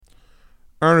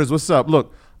Earners, what's up?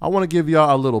 Look, I want to give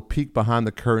y'all a little peek behind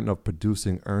the curtain of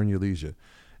producing Earn Your Leisure.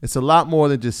 It's a lot more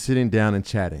than just sitting down and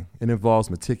chatting. It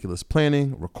involves meticulous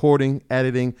planning, recording,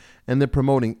 editing, and then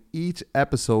promoting each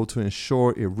episode to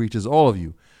ensure it reaches all of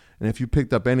you. And if you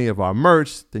picked up any of our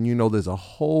merch, then you know there's a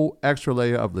whole extra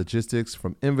layer of logistics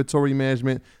from inventory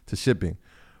management to shipping.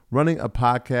 Running a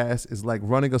podcast is like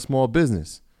running a small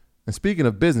business. And speaking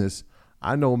of business,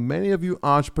 I know many of you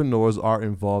entrepreneurs are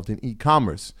involved in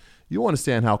e-commerce. You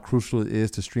understand how crucial it is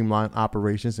to streamline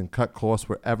operations and cut costs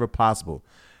wherever possible.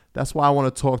 That's why I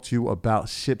want to talk to you about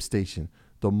ShipStation,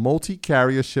 the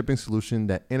multi-carrier shipping solution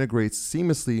that integrates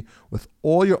seamlessly with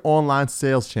all your online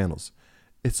sales channels.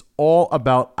 It's all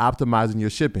about optimizing your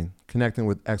shipping, connecting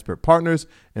with expert partners,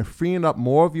 and freeing up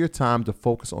more of your time to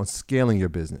focus on scaling your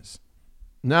business.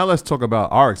 Now let's talk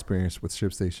about our experience with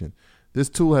ShipStation. This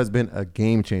tool has been a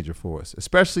game changer for us,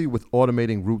 especially with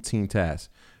automating routine tasks.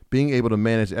 Being able to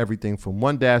manage everything from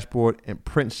one dashboard and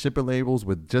print shipping labels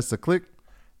with just a click,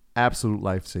 absolute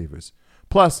lifesavers.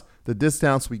 Plus, the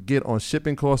discounts we get on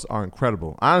shipping costs are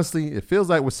incredible. Honestly, it feels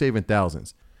like we're saving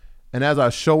thousands. And as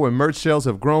our show and merch sales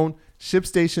have grown,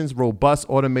 ShipStation's robust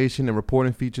automation and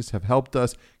reporting features have helped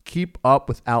us keep up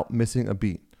without missing a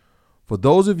beat. For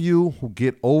those of you who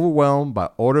get overwhelmed by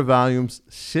order volumes,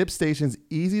 ShipStation's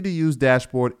easy-to-use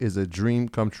dashboard is a dream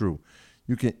come true.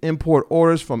 You can import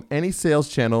orders from any sales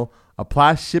channel,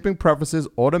 apply shipping preferences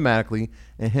automatically,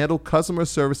 and handle customer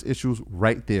service issues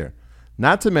right there.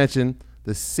 Not to mention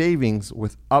the savings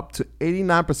with up to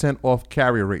 89% off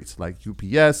carrier rates like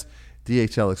UPS,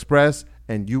 DHL Express,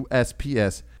 and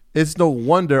USPS. It's no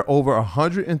wonder over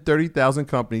 130,000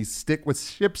 companies stick with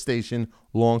ShipStation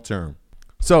long term.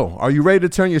 So, are you ready to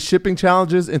turn your shipping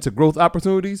challenges into growth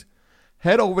opportunities?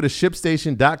 Head over to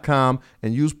ShipStation.com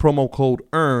and use promo code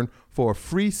EARN for a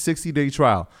free 60-day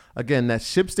trial. Again, that's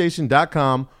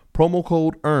ShipStation.com, promo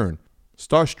code EARN.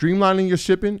 Start streamlining your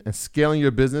shipping and scaling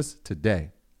your business today.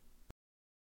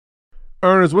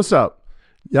 Earners, what's up?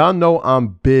 Y'all know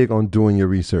I'm big on doing your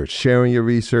research, sharing your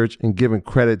research, and giving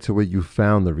credit to where you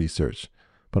found the research.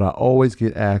 But I always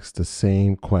get asked the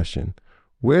same question.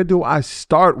 Where do I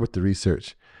start with the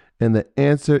research? And the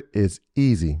answer is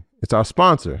easy. It's our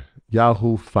sponsor,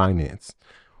 Yahoo Finance.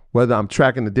 Whether I'm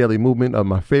tracking the daily movement of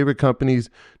my favorite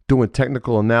companies, doing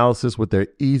technical analysis with their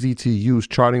easy-to-use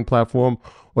charting platform,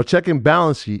 or checking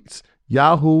balance sheets,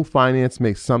 Yahoo Finance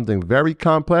makes something very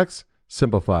complex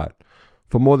simplified.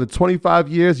 For more than 25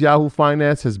 years, Yahoo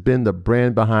Finance has been the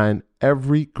brand behind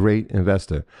every great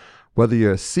investor. Whether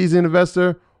you're a seasoned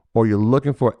investor or you're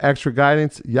looking for extra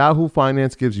guidance, Yahoo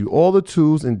Finance gives you all the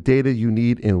tools and data you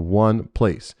need in one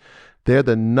place. They're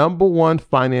the #1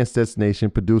 finance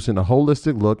destination, producing a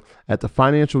holistic look at the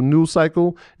financial news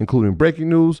cycle, including breaking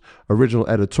news, original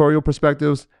editorial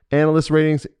perspectives, analyst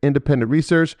ratings, independent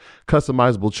research,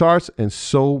 customizable charts, and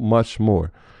so much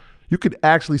more. You could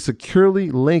actually securely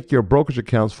link your brokerage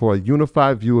accounts for a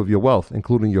unified view of your wealth,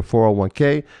 including your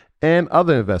 401k and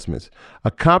other investments. A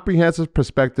comprehensive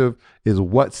perspective is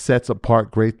what sets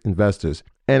apart great investors.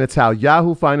 And it's how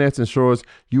Yahoo Finance ensures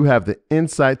you have the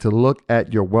insight to look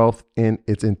at your wealth in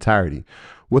its entirety.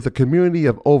 With a community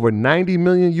of over 90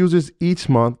 million users each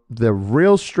month, the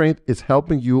real strength is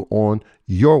helping you on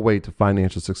your way to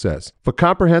financial success. For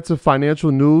comprehensive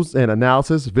financial news and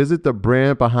analysis, visit the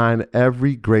brand behind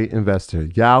every great investor,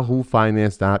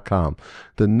 yahoofinance.com.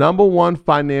 The #1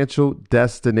 financial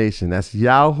destination. That's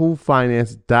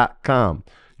yahoofinance.com.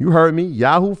 You heard me,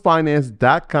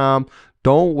 yahoofinance.com.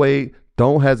 Don't wait.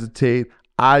 Don't hesitate.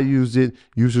 I use it.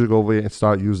 You should go over there and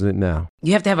start using it now.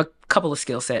 You have to have a couple of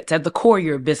skill sets. At the core,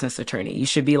 you're a business attorney. You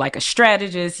should be like a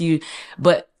strategist.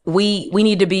 But we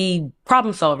need to be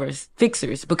problem solvers,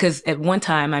 fixers, because at one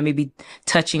time I may be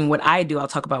touching what I do. I'll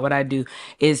talk about what I do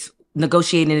is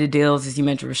negotiating the deals, as you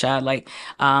mentioned, Rashad, like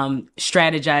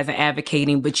strategizing,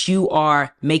 advocating, but you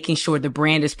are making sure the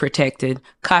brand is protected,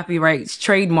 copyrights,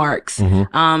 trademarks.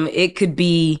 It could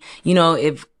be,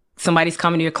 if somebody's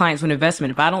coming to your clients with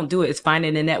investment. If I don't do it, it's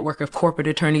finding a network of corporate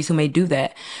attorneys who may do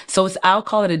that. So I'll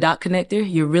call it a dot connector.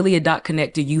 You're really a dot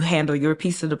connector. You handle your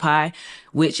piece of the pie,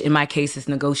 which in my case is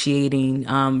negotiating,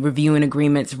 reviewing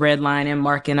agreements, redlining,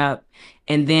 marking up,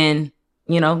 and then,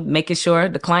 making sure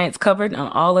the client's covered on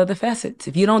all other facets.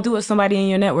 If you don't do it, somebody in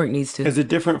your network needs to. Is it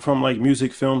different from like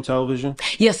music, film, television?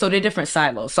 Yeah, so they're different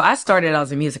silos. So I started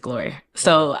as a music lawyer.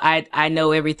 So I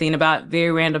know everything about,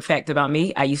 very random fact about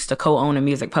me. I used to co-own a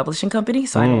music publishing company.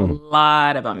 So I know a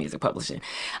lot about music publishing.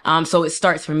 So it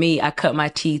starts for me. I cut my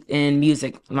teeth in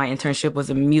music. My internship was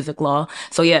in music law.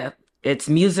 So yeah, it's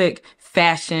music,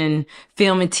 fashion,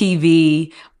 film and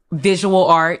TV, visual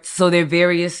arts. So there are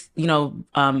various,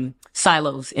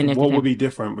 silos in What entertainment. would be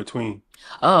different between?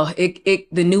 Oh,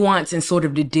 the nuance and sort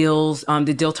of the deal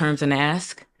terms and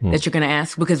ask that you're going to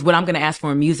ask, because what I'm going to ask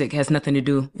for in music has nothing to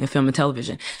do in film and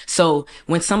television. So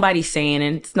when somebody's saying,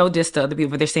 and it's no diss to other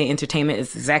people, but they're saying entertainment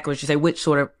is exactly what you say, which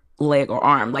sort of leg or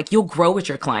arm, like you'll grow with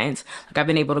your clients. Like I've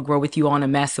been able to grow with you all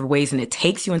in massive ways, and it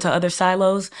takes you into other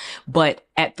silos. But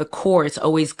at the core, it's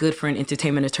always good for an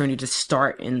entertainment attorney to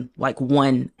start in like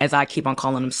one, as I keep on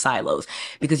calling them, silos,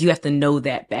 because you have to know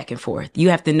that back and forth. You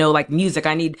have to know, like music,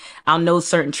 I'll know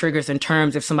certain triggers and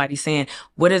terms. If somebody's saying,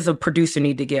 what does a producer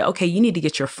need to get? Okay, you need to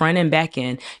get your front and back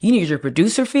end. You need your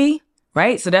producer fee.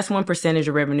 Right? So that's 1%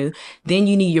 of revenue. Then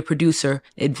you need your producer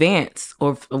advance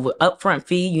or upfront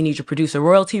fee. You need your producer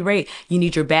royalty rate. You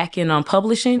need your back end on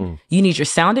publishing. You need your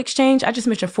sound exchange. I just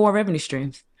mentioned 4 revenue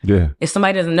streams. Yeah. If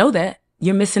somebody doesn't know that,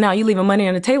 you're missing out. You're leaving money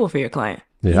on the table for your client.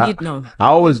 Yeah. You need to know. I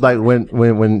always like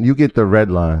when you get the red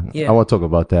line, Yeah. I want to talk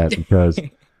about that because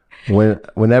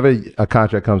whenever a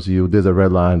contract comes to you, there's a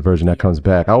red line version that comes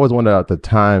back. I always wonder about the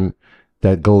time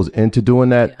that goes into doing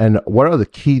that, and what are the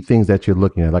key things that you're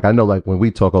looking at? Like I know, like when we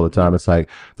talk all the time, it's like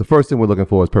the first thing we're looking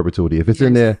for is perpetuity. If it's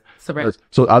in there,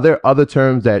 so are there other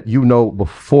terms that you know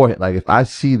beforehand? Like if I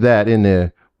see that in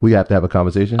there, we have to have a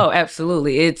conversation. Oh,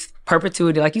 absolutely. It's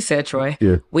perpetuity, like you said, Troy.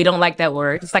 Yeah. We don't like that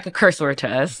word. It's like a curse word to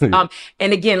us. And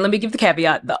again, let me give the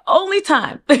caveat. The only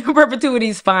time perpetuity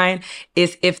is fine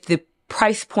is if the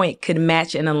price point could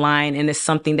match and align and is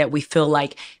something that we feel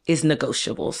like is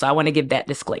negotiable. So I want to give that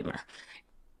disclaimer.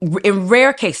 In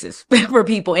rare cases for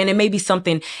people, and it may be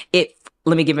something,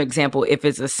 let me give an example. If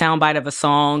it's a soundbite of a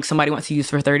song somebody wants to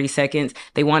use for 30 seconds,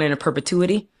 they want it in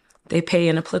perpetuity, they pay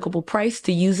an applicable price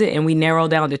to use it, and we narrow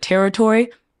down the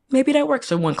territory. Maybe that works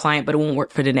for one client, but it won't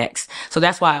work for the next. So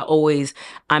that's why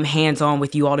I'm hands-on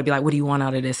with you all to be like, what do you want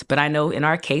out of this? But I know in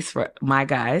our case, for my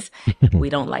guys, we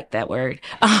don't like that word.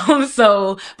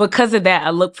 So because of that,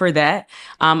 I look for that.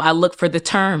 I look for the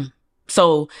term.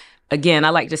 So again, I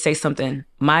like to say something.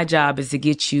 My job is to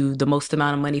get you the most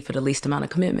amount of money for the least amount of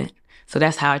commitment. So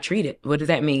that's how I treat it. What does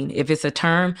that mean? If it's a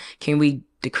term, can we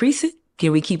decrease it?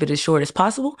 Can we keep it as short as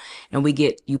possible? And we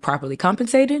get you properly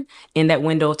compensated in that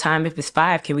window of time. If it's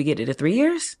 5, can we get it to 3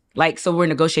 years? So we're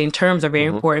negotiating terms are very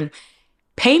important.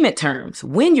 Payment terms,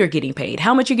 when you're getting paid,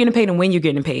 how much you're getting paid and when you're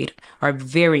getting paid are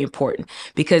very important,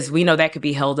 because we know that could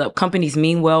be held up. Companies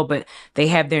mean well, but they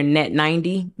have their net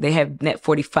 90, they have net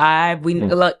 45.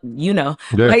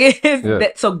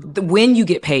 So when you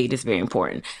get paid is very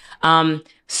important.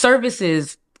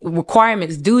 Services,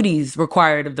 requirements, duties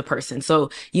required of the person.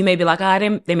 So you may be like,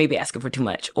 they may be asking for too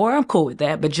much, or I'm cool with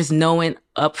that. But just knowing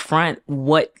upfront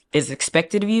what is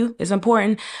expected of you is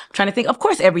important. I'm trying to think, of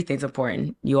course, everything's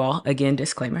important, you all, again,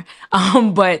 disclaimer.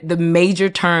 But the major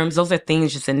terms, those are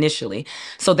things just initially,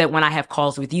 so that when I have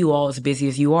calls with you all, as busy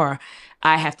as you are,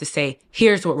 I have to say,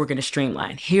 here's what we're going to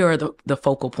streamline. Here are the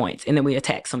focal points. And then we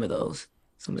attack some of those.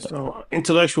 So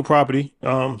intellectual property,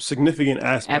 significant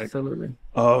aspect Absolutely.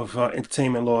 of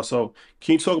entertainment law. So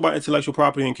can you talk about intellectual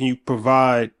property, and can you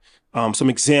provide some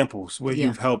examples where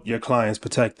you've helped your clients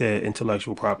protect their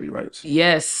intellectual property rights?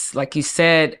 Yes, like you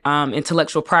said,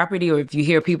 intellectual property, or if you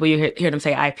hear people, you hear them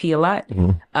say IP a lot.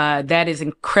 That is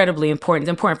incredibly important. It's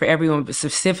important for everyone, but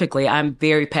specifically, I'm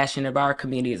very passionate about our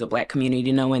community as a Black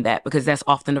community, knowing that, because that's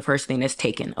often the first thing that's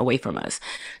taken away from us.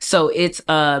 So it's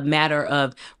a matter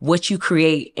of what you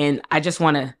create. And I just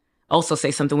want to also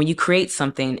say something. When you create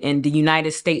something in the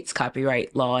United States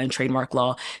copyright law and trademark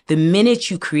law, the minute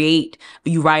you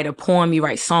write a poem, you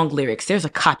write song lyrics, there's a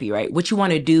copyright. What you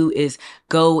want to do is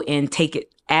go and take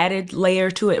it, added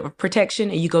layer to it of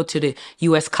protection, and you go to the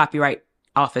U.S. Copyright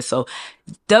Office. So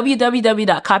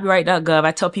www.copyright.gov.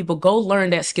 I tell people, go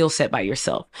learn that skill set by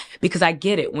yourself, because I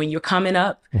get it. When you're coming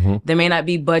up, there may not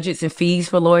be budgets and fees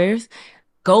for lawyers.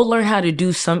 Go learn how to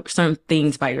do some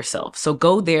things by yourself. So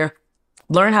go there.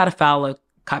 Learn how to file a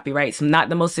copyright. It's not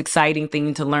the most exciting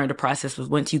thing to learn the process, but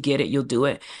once you get it, you'll do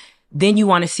it. Then you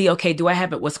want to see, okay, do I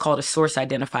have what's called a source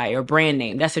identifier or brand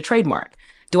name? That's a trademark.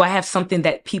 Do I have something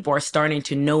that people are starting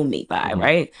to know me by,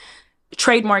 right?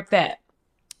 Trademark that.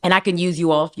 And I can use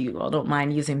you all, if you all don't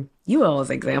mind using you all as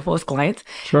example as clients.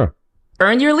 Sure.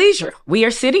 Earn your leisure. We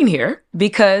are sitting here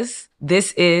because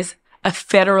this is a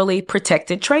federally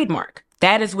protected trademark.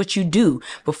 That is what you do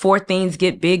before things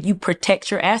get big. You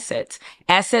protect your assets.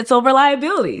 Assets over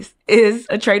liabilities is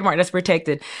a trademark that's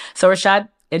protected. So Rashad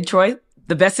and Troy,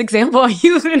 The best example I'm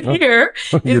using here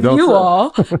is you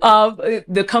all,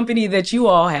 the company that you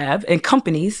all have, and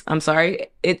companies, I'm sorry,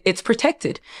 it's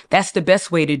protected. That's the best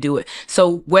way to do it.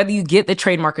 So whether you get the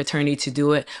trademark attorney to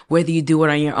do it, whether you do it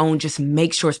on your own, just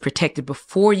make sure it's protected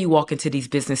before you walk into these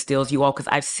business deals, you all, because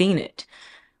I've seen it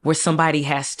where somebody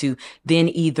has to then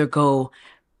either go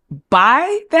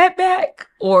buy that back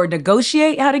or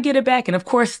negotiate how to get it back. And of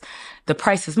course, the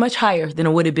price is much higher than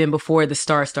it would have been before the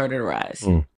stars started to rise.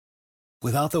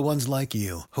 Without the ones like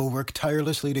you, who work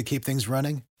tirelessly to keep things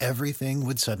running, everything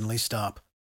would suddenly stop.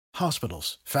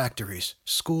 Hospitals, factories,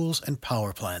 schools, and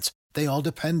power plants, they all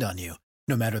depend on you.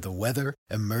 No matter the weather,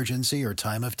 emergency, or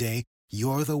time of day,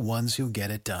 you're the ones who get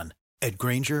it done. At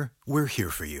Grainger, we're here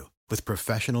for you with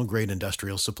professional-grade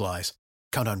industrial supplies.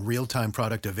 Count on real-time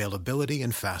product availability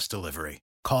and fast delivery.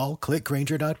 Call,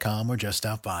 clickgrainger.com, or just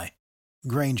stop by.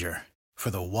 Grainger, for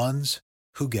the ones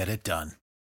who get it done.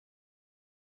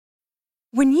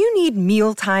 When you need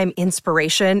mealtime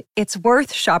inspiration, it's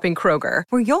worth shopping Kroger,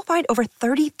 where you'll find over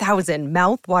 30,000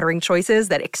 mouth-watering choices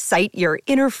that excite your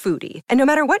inner foodie. And no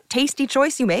matter what tasty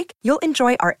choice you make, you'll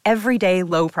enjoy our everyday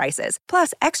low prices,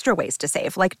 plus extra ways to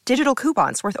save, like digital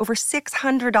coupons worth over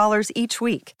 $600 each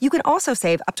week. You can also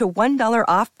save up to $1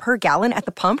 off per gallon at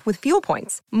the pump with fuel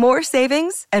points. More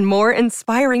savings and more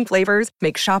inspiring flavors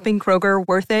make shopping Kroger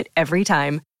worth it every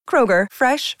time. Kroger,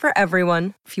 fresh for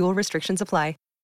everyone. Fuel restrictions apply.